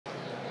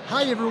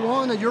Hi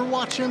everyone, you're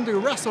watching the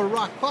Wrestle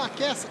Rock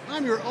podcast.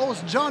 I'm your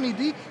host Johnny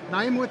D, and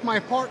I'm with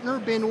my partner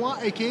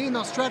Benoit, aka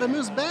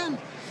Nostradamus Ben.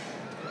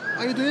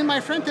 How you doing,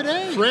 my friend,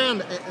 today?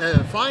 Friend,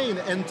 fine.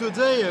 And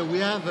today we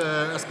have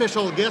a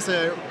special guest,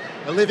 a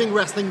living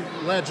wrestling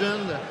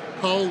legend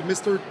called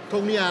Mr.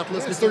 Tony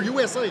Atlas, yes, Mr.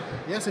 USA.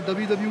 Yes, a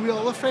WWE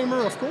Hall of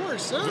Famer, of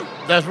course. Huh?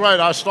 That's right.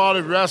 I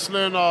started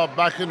wrestling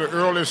back in the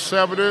early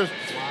 70s,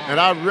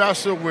 and I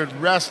wrestled when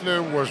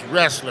wrestling was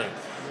wrestling.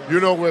 You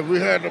know, when we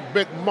had the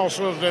big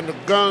muscles and the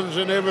guns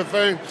and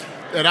everything.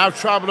 And I've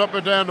traveled up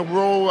and down the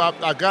road.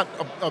 I got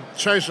a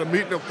chance to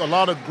meet a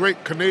lot of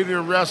great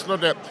Canadian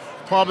wrestlers that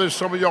probably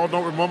some of y'all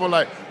don't remember,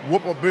 like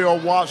Whooper Bill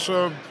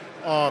Watson,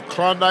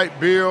 Klondike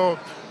Bill,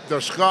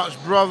 the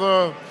Scotch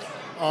brother.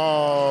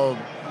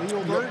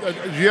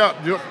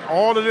 Yeah,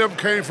 all of them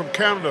came from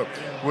Canada.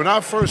 When I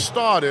first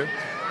started,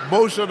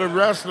 most of the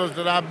wrestlers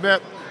that I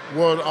met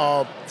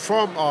were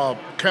from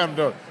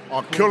Canada.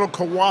 Killer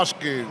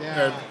Kowalski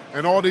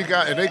and all these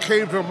guys, and they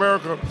came to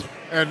America,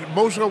 and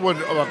most of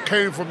them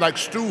came from, like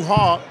Stu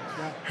Hart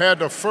had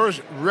the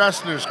first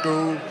wrestling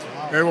school.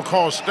 They were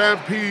called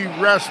Stampede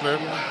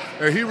Wrestling,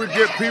 and he would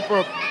get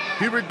people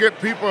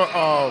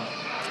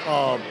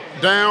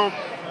down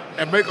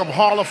and make them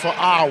holler for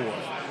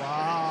hours.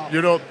 Wow!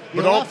 You know,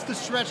 you love to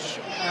stretch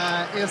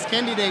his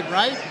candidate,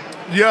 right?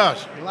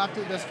 Yes. You love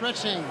the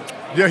stretching.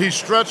 Yeah, he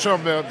stretched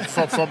them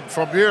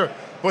from here,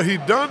 but he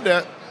done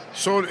that.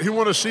 So he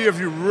want to see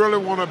if you really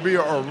want to be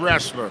a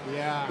wrestler.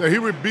 Yeah. That he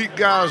would beat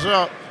guys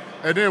up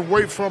and then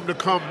wait for them to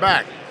come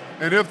back.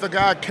 And if the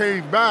guy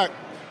came back,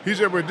 he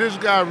said, well, this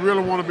guy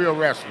really want to be a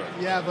wrestler.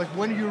 Yeah, but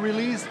when you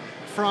release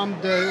from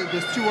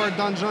the Stewart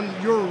dungeon,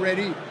 you're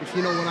ready, if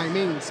you know what I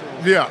mean. So.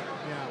 Yeah.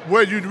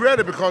 Well, you're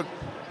ready because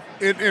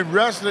in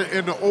wrestling,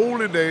 in the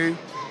olden days,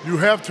 you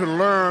have to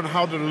learn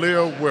how to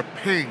live with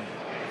pain.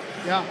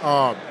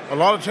 Yeah. A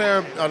lot of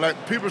times, like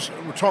people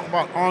talk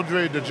about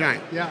Andre the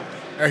Giant. Yeah.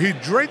 And he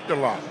drank a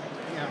lot.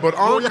 Yeah. But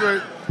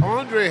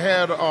Andre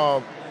had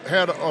a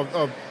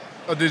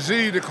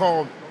disease they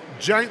called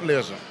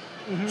giantism.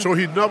 Mm-hmm. So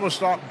he never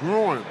stopped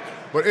growing.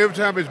 But every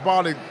time his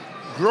body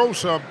grew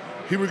some,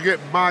 he would get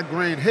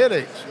migraine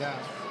headaches. Yeah.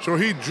 So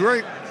he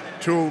drank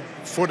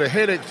for the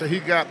headaches that he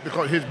got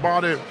because his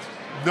body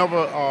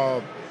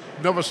never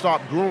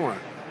stopped growing.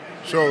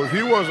 So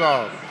he was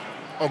a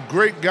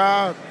great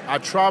guy. I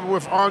traveled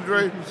with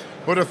Andre.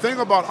 But the thing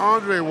about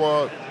Andre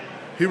was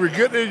he would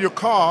get in your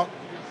car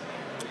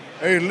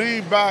and he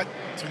leaned back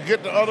to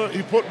get the other.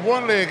 He put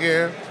one leg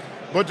in,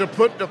 but to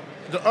put the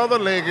other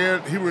leg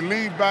in, he would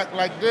lean back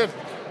like this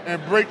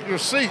and break your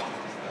seat.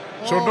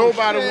 So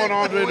nobody wanted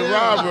Andre to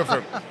ride with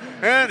him.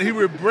 And he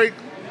would break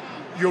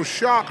your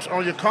shocks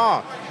on your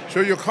car.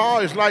 So your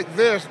car is like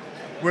this.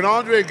 When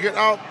Andre get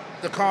out,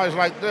 the car is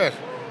like this.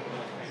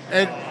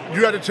 And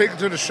you had to take it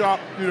to the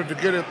shop, to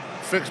get it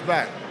fixed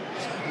back.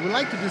 We'd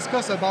like to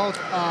discuss about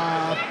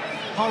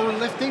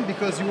powerlifting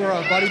because you are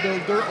a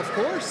bodybuilder, of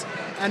course.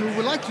 And we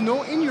would like to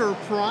know, in your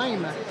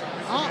prime,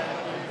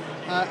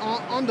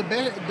 on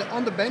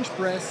the bench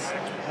press,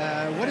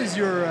 what is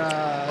your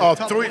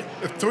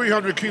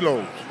 300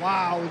 kilos.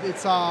 Wow,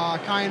 it's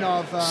kind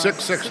of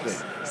 660.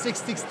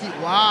 660.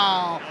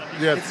 Wow,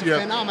 yeah, it's a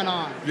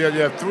phenomenon.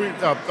 Yeah.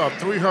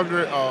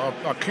 300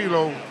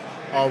 kilo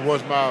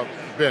was my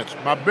bench.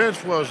 My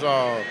bench was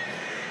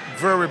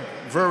very,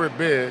 very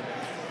big,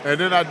 and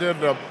then I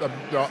did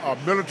a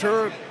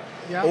military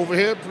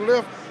overhead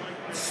lift,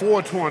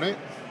 420.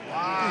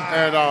 Wow.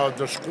 And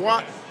the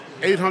squat,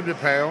 800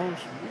 pounds.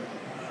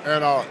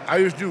 And I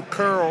used to do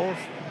curls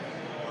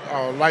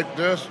like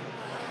this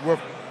with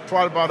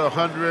probably about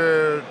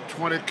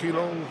 120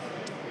 kilos.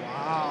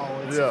 Wow.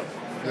 Yeah.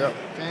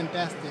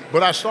 Fantastic.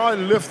 But I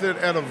started lifting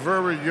at a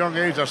very young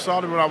age. I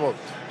started when I was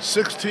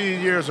 16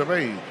 years of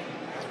age.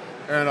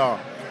 And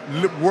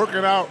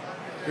working out,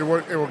 it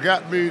would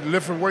got me,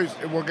 lifting weights,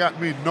 it would got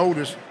me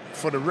noticed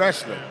for the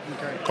wrestling.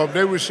 Because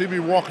they would see me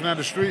walking down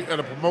the street and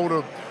a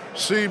promoter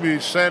see me,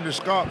 Sandy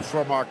Scott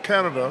from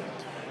Canada,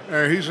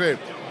 and he said,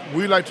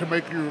 we like to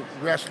make you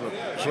wrestler.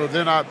 So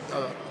then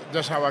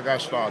that's how I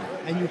got started.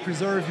 And you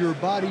preserve your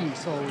body,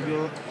 so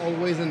you're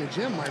always in the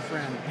gym, my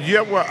friend.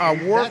 Yeah, well, I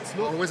work.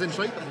 Always in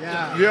shape.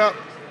 Yeah. Yeah,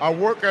 I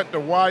work at the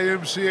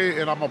YMCA,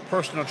 and I'm a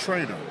personal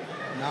trainer.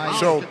 Nice.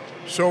 So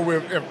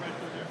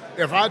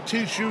if I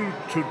teach you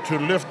to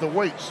lift the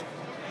weights,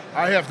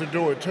 I have to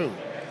do it too.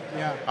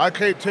 Yeah. I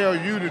can't tell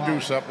you to do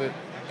something,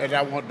 and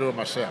I won't do it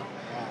myself.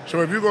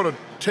 So if you're going to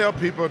tell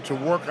people to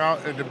work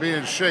out and to be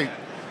in shape,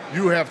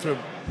 you have to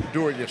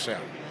do it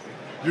yourself.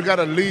 You got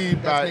to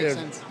lead by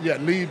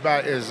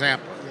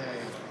example. Yeah.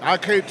 I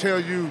can't tell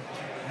you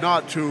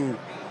not to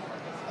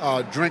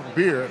drink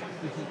beer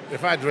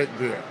if I drink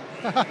beer.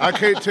 I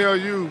can't tell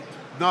you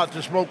not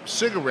to smoke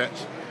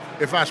cigarettes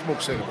if I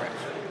smoke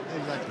cigarettes.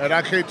 Exactly. And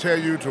I can't tell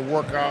you to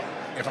work out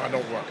if I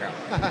don't work out.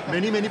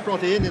 Many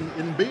protein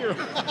in beer.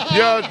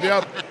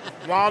 Yeah,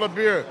 a lot of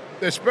beer,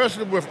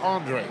 especially with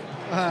Andre.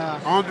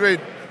 Andre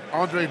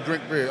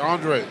drink beer.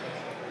 Andre.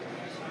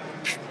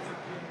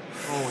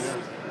 Oh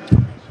yeah.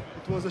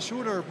 It was a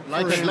shooter.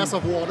 Like a glass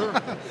of water.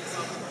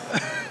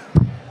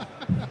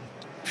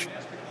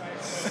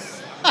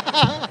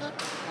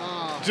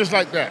 Just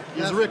like that.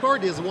 His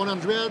record is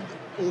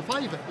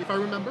 105, if I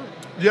remember.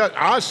 Yeah,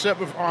 I sat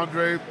with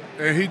Andre,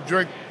 and he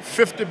drank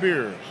 50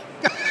 beers.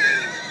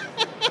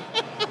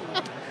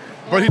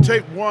 But he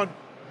take one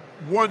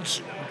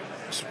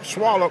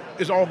swallow,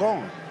 it's all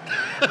gone.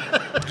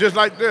 Just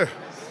like this.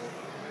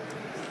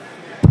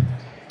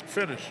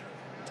 Finish.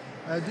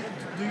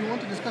 Do you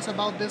want to discuss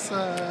about this?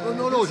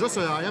 No. Just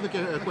I have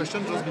a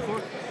question just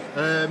before.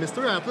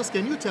 Mr. Atlas,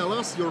 can you tell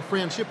us your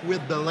friendship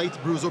with the late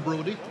Bruiser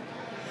Brody?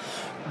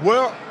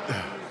 Well,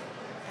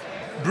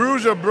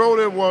 Bruiser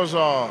Brody was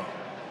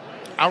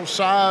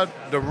outside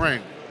the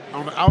ring.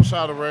 On the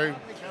outside of the ring,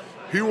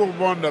 he was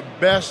one of the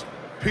best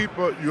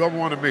people you ever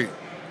want to meet.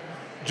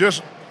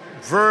 Just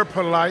very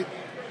polite,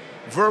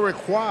 very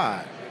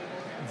quiet,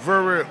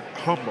 very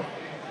humble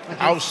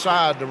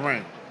outside the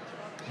ring.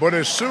 But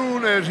as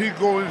soon as he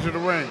goes into the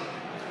ring,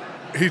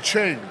 he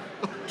changed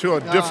to a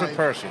different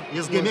person.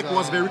 His gimmick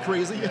was very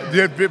crazy.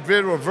 Yeah,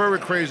 they were very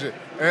crazy.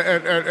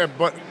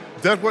 But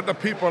that's what the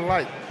people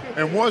like.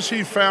 And once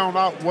he found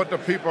out what the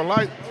people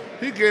like,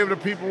 he gave the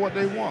people what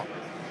they want.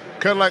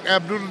 Kind of like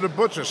Abdullah the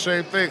Butcher,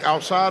 same thing.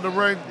 Outside the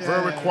ring,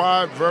 very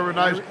quiet, very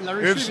nice.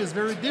 Larry Shreve is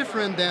very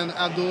different than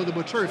Abdullah the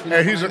Butcher.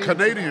 And he's a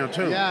Canadian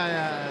too.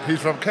 Yeah. He's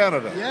from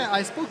Canada. Yeah,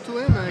 I spoke to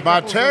him.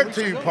 My tag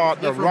team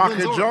partner,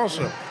 Rocky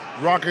Johnson.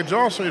 Rocky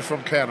Johnson is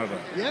from Canada.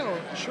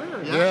 Yeah,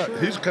 sure. Yeah, sure.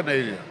 He's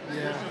Canadian.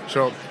 Yeah.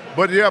 So,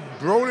 but yeah,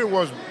 Brody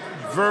was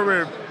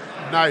very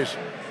nice,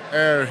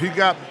 and he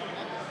got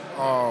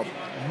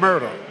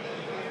murdered.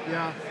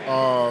 Yeah.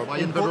 By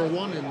Invader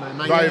 1 in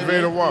 1998. By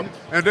Invader 1.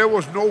 And there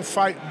was no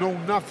fight, no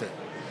nothing.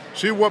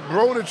 See, what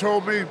Brody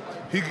told me,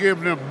 he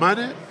gave them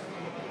money,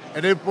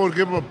 and they were supposed to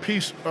give him a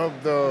piece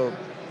of the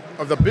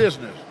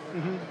business.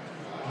 Mm-hmm.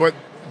 But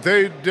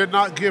they did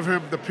not give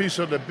him the piece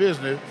of the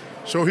business.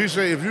 So he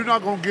said, if you're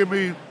not going to give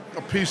me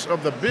a piece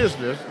of the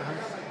business,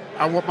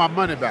 I want my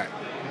money back.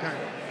 Okay.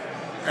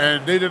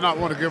 And they did not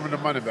want to give him the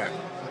money back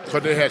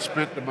because they had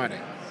spent the money.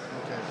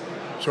 Okay.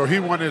 So he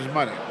wanted his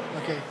money.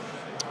 Okay.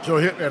 So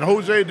and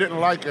Jose didn't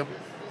like him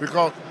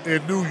because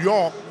in New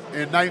York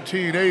in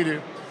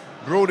 1980,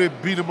 Brody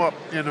beat him up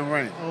in the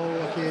ring. Oh,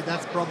 okay.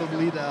 That's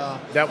probably the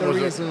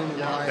reason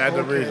why. That's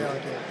the reason.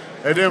 Okay.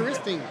 And then,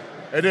 Interesting.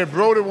 And then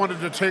Brody wanted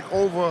to take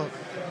over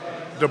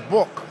the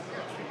book,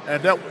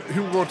 and that he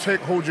was going to take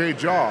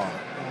Jose's job.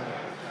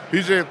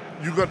 He said,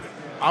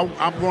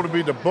 I'm going to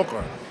be the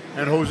booker.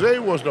 And Jose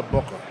was the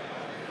booker.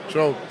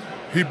 So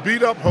he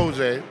beat up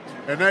Jose,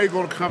 and now he's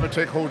going to come and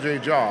take Jose's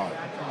job.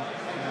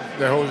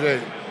 That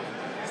Jose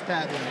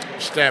stabbed him.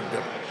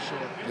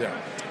 Shit. Yeah.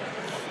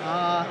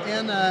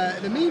 In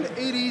the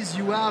mid-80s,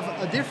 you have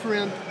a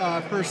different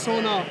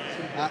persona,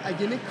 a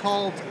gimmick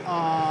called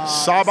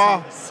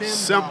Saba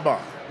Simba.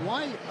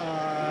 Why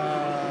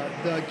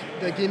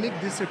the gimmick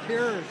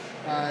disappeared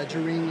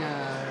during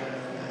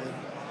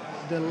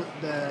the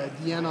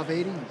end of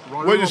 80s?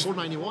 Rumble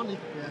 91. Yeah.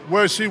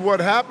 Well, see, what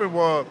happened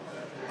was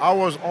I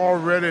was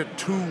already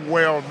too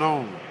well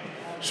known.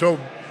 So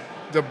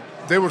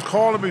they was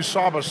calling me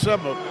Saba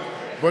Simba,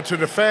 but to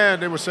the fan,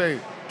 they would say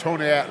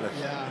Tony Atlas.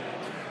 Yeah.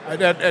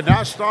 And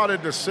I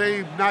started the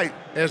same night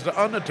as The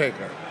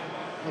Undertaker.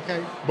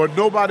 Okay. But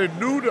nobody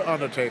knew The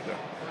Undertaker.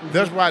 Mm-hmm.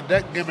 That's why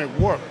that gimmick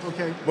worked.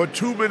 Okay. But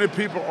too many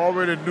people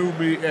already knew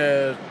me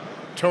as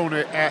Tony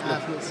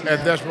Atlas,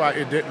 and that's why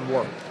it didn't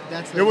work.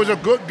 It was a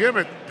good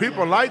gimmick.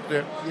 People liked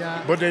it,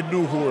 but they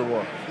knew who it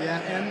was. Yeah,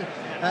 and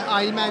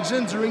I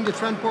imagine during the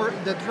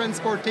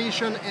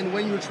transportation and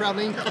when you're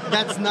traveling,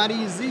 that's not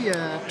easy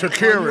to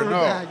carry.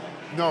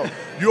 No,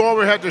 you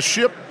always had to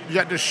ship. You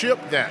had to ship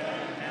that.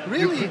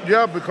 Really?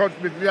 Because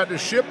you had to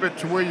ship it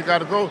to where you got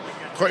to go,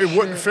 because it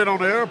wouldn't fit on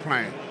the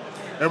airplane.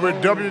 And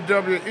with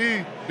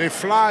WWE, they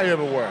fly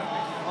everywhere.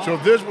 So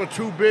this was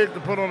too big to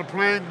put on a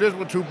plane. This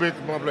was too big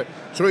to put on a plane.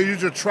 So they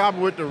used to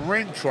travel with the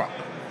ring truck.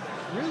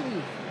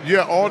 Really?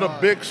 Yeah, all the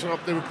big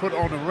stuff they would put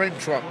on the ring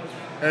truck,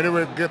 and they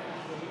would get.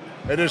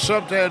 And then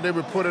sometimes they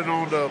would put it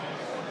on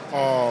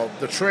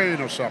the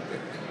train or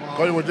something,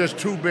 because it was just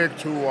too big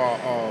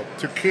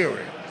to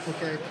carry.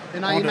 Okay,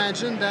 and I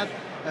imagine that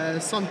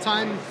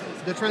sometimes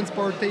the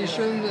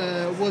transportation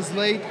was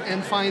late,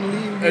 and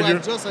finally we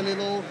had just a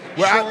little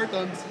short.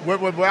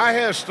 I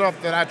had stuff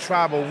that I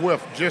traveled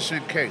with just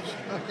in case.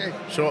 Okay.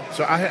 So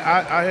I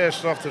had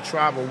stuff to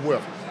travel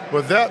with,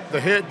 but the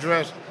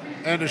headdress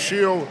and the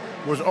shield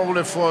was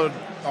only for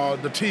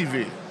the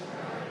TV.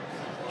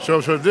 So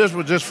this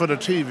was just for the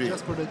TV.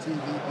 Just for the TV.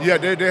 Yeah,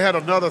 they had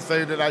another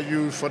thing that I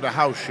used for the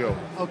house show.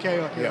 Okay.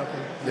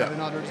 Yeah.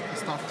 Another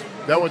stuff.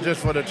 That was just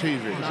for the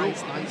TV.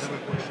 Nice.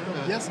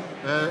 Yes.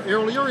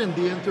 Earlier in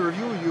the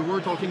interview, you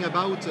were talking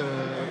about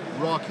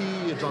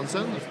Rocky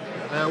Johnson.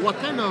 What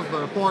kind of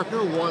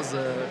partner was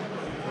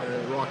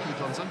Rocky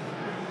Johnson?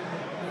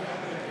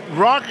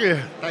 Rocky.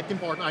 Tag team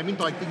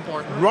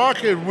partner.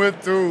 Rocky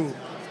went through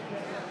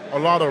a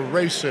lot of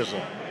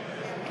racism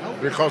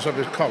because of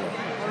his color.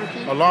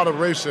 A lot of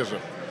racism.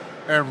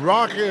 And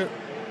Rocky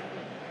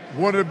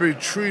wanted to be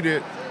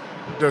treated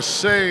the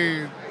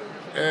same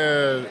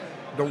as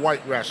the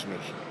white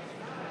wrestlers.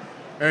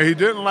 And he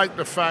didn't like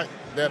the fact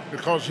that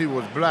because he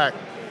was black,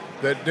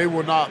 that they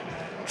would not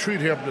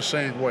treat him the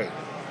same way.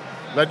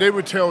 Like they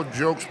would tell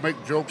jokes,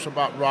 make jokes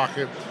about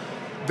Rocky.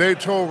 They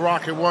told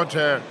Rocky one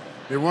time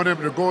they want him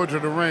to go into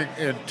the ring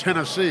in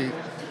Tennessee,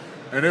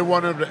 and they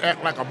want him to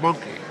act like a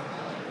monkey.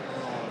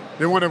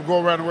 They want him to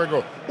go around the ring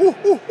and go, ooh,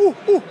 ooh, ooh,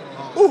 ooh,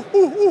 ooh,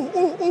 ooh, ooh,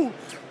 ooh, ooh.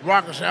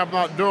 Rocky said, I'm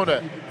not doing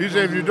that. He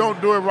said, if you don't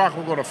do it, Rocky,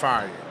 we're going to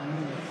fire you.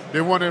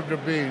 They want him to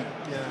be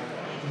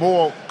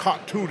more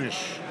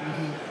cartoonish.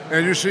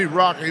 And you see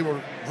Rocky, he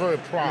was very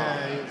proud.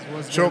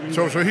 So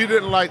he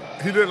didn't like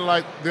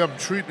them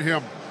treating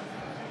him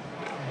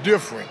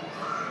different.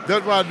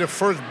 That's why the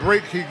first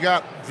break he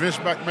got, Vince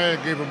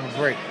McMahon gave him a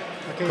break.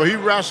 But he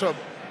wrestled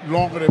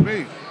longer than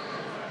me.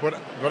 But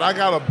I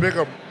got a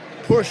bigger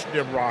push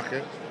than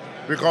Rocky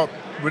because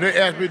when they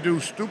asked me to do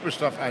stupid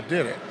stuff, I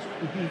did it.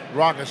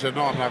 Rocky said,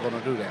 no, I'm not going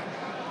to do that.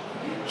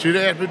 See,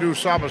 they asked me to do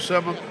Saba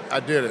Simba, I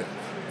did it.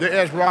 They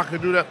asked Rocky to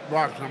do that,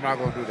 Rocky said, I'm not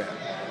going to do that.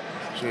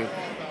 See,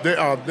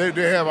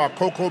 they have our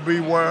Coco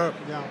Beware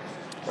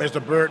as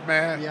the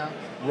Birdman.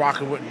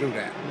 Rocky wouldn't do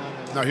that.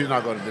 No, he's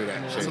not going to do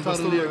that.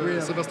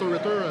 Sylvester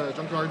Ritter,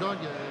 Junkyard Dog.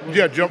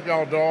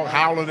 Junkyard Dog,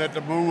 howling at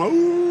the moon.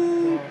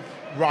 Ooh.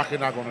 Rocky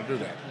not going to do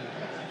that.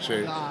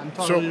 See, I'm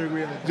totally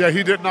agree with that. Yeah,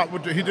 he did not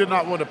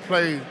want to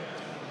play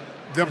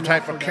them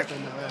type of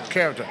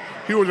character.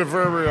 He was a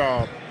very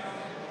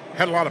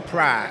had a lot of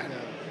pride.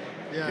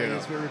 Yeah,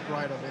 he's very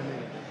proud of him.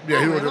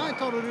 Yeah, he was. I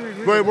totally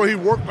agree. Well, he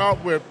worked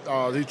out with.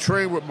 He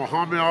trained with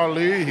Muhammad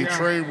Ali. He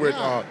trained with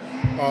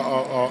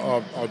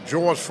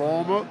George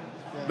Foreman.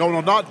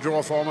 No, not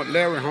George Foreman.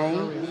 Larry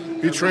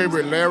Holmes. He trained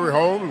with Larry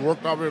Holmes. He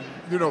worked out with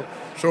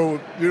So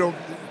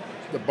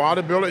the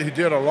bodybuilder. He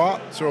did a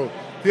lot. So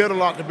he had a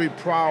lot to be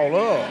proud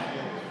of,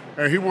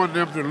 and he wanted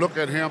them to look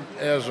at him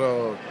as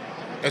a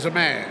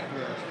man,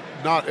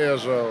 not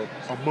as a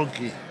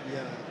monkey.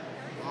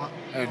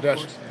 And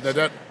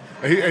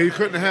he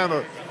couldn't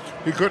handle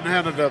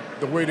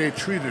the way they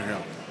treated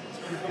him.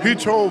 He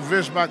told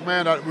Vince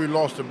McMahon that we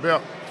lost the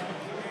belt.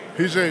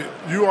 He said,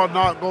 "You are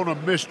not going to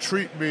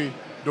mistreat me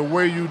the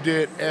way you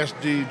did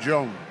S.D.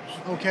 Jones."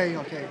 Okay.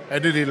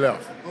 And then he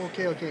left.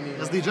 Okay.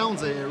 S.D.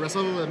 Jones,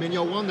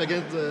 WrestleMania 1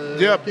 against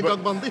King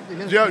Kong Bundy.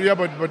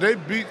 But they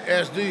beat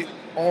S.D.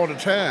 all the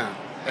time.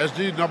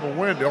 S.D. number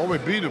one. They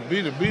always beat him.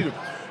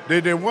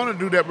 They want to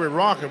do that with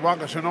Rocky.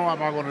 Rocky said, no, I'm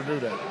not going to do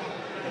that.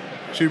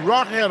 See,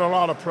 Rocky had a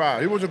lot of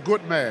pride. He was a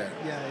good man.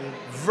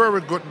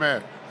 Very good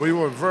man. But he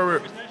was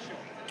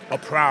a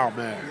proud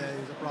man. Yeah, he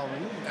was a proud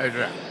man.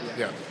 Exactly.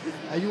 Yeah.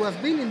 You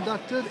have been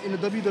inducted in the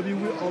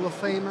WWE Hall of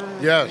Fame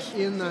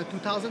in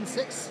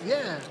 2006.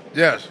 Yeah.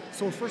 Yes.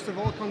 So first of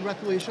all,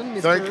 congratulations,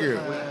 Mr. Thank you.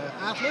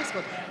 Atlas.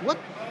 But what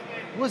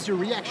was your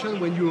reaction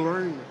when you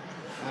learned?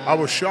 I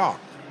was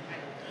shocked.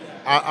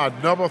 I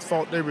never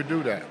thought they would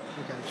do that.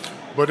 Okay.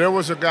 But there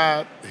was a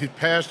guy, he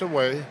passed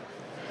away,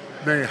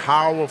 named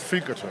Howard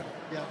Finkerton.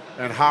 Yeah.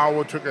 And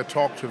Howard took a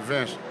talk to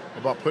Vince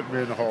about putting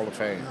me in the Hall of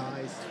Fame.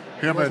 Nice.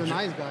 Him he was a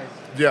nice guy.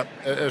 Yeah,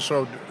 and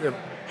so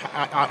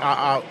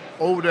I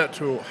owe that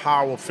to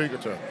Howard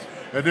Finkerton.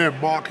 And then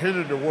Mark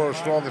Henry, the world's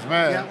strongest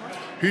man,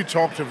 he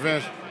talked to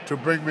Vince to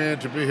bring me in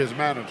to be his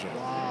manager.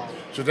 Wow.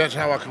 So that's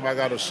how I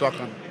got a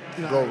second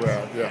go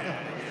round. Yeah.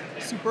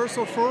 Super.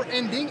 So for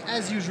ending,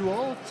 as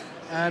usual,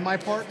 my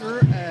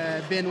partner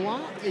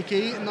Benoit,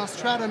 aka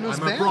Nostradamus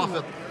I'm a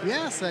prophet.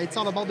 Yes, it's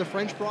all about the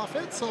French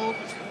prophet. So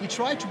he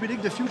tried to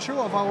predict the future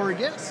of our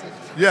guests.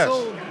 Yes.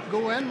 So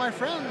go ahead, my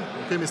friend.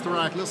 Okay, Mr.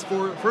 Atlas.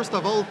 First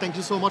of all, thank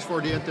you so much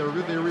for the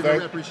interview.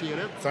 Very appreciate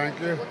it. Thank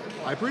you.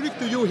 I predict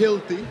to you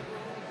healthy.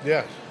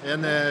 Yes.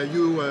 And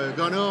you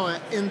gonna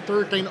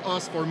entertain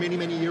us for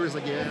many years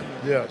again.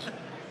 Yes.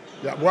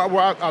 Yeah.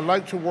 Well, I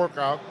like to work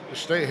out,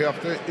 stay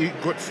healthy, eat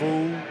good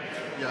food.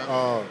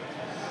 Yeah.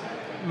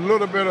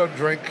 Little bit of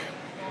drink,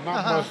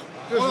 not much.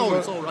 It's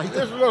all right.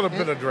 There's a little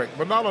bit of drink,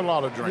 but not a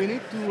lot of drink. We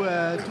need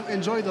to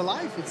enjoy the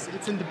life.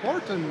 It's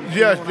important.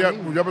 Yes, I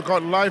mean?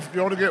 because life,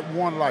 you only get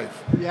one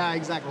life. Yeah,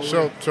 exactly.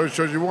 So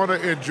you want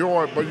to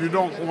enjoy it, but you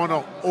don't want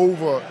to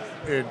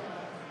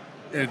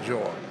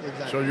enjoy.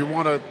 Exactly. So you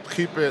want to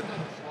keep it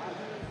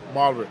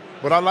moderate.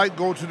 But I like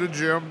go to the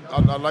gym.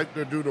 I like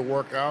to do the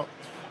workout.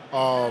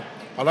 I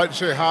like to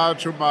say hi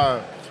to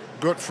my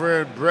good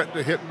friend Bret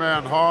the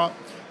Hitman Hart.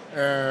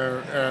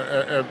 And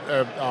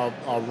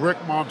Rick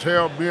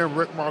Montel, me and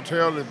Rick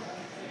Montel, and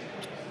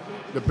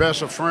the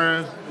best of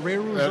friends. Ray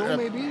Rougeau,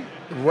 maybe?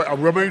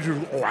 Romain,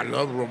 I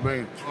love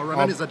Romain.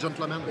 Romain is a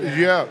gentleman.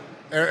 Yeah,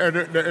 and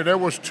there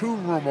was two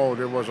Romo.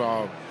 There was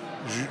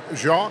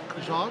Jacques,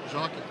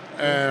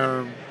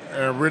 and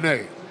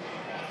Rene.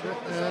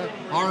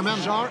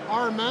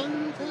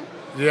 Armand.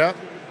 Yeah.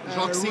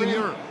 Jacques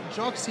Senior.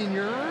 Jacques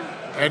Senior.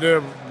 And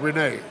then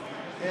Rene.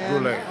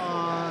 And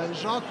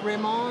Jacques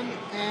Raymond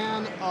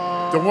and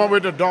the one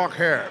with the dark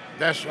hair.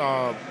 That's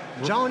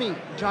Johnny.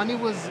 Johnny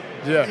was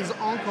his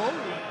uncle.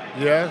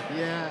 Yeah.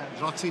 Yeah.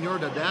 Jacques Senior,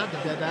 the dad.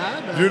 The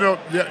dad. Rene.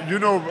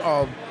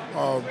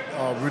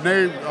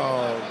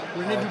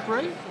 Rene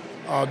Dupré.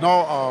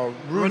 No.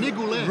 Rene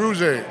Goulet.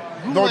 Rouge.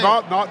 No,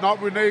 Goulet.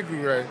 not Rene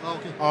Goulet.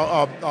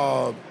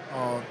 Okay.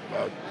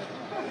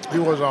 He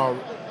was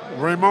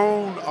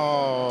Raymond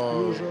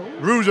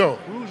Rougeau.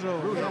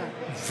 Rougeau, yeah.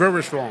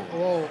 Very strong.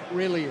 Oh,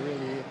 really,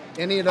 really.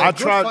 And he's a I good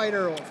tried-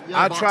 fighter. Yeah,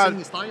 I boxing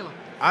tried- style.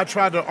 I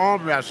tried to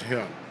arm wrestle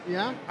him.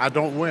 Yeah? I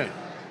don't win.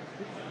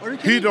 Are you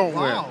He kidding? don't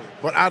Wow. win,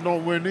 but I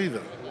don't win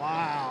either.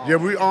 Wow. Yeah,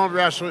 we arm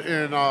wrestle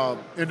in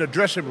the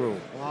dressing room.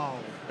 Wow.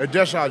 And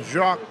that's our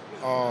Jacques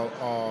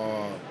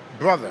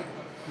brother.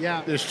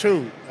 Yeah. There's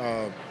two.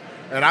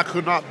 And I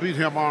could not beat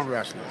him arm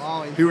wrestling.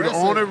 Wow, He was the impressive.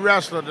 only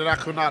wrestler that I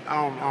could not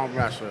arm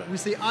wrestle. We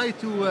say hi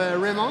to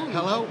Raymond.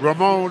 Hello.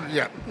 Ramon,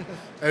 yeah.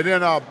 And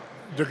then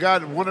the guy,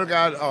 one of the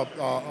guys,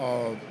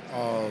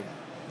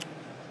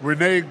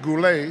 Rene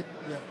Goulet,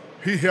 Yeah.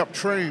 he helped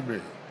train me.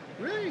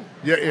 Really?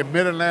 Yeah, in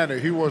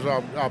Mid-Atlantic, he was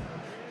a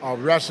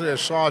wrestler at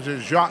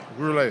Sergeant Jacques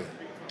Goulet.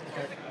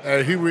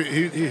 And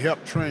he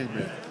helped train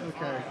me.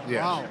 Okay.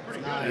 Yes. Wow.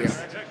 Nice.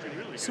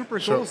 Yeah. Super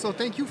cool. So- So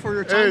thank you for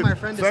your time, Hey, my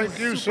friend. This thank is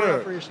you, super sir.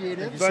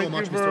 appreciated. so Thank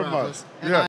much, you Mr. very Atlas. much. And Yeah.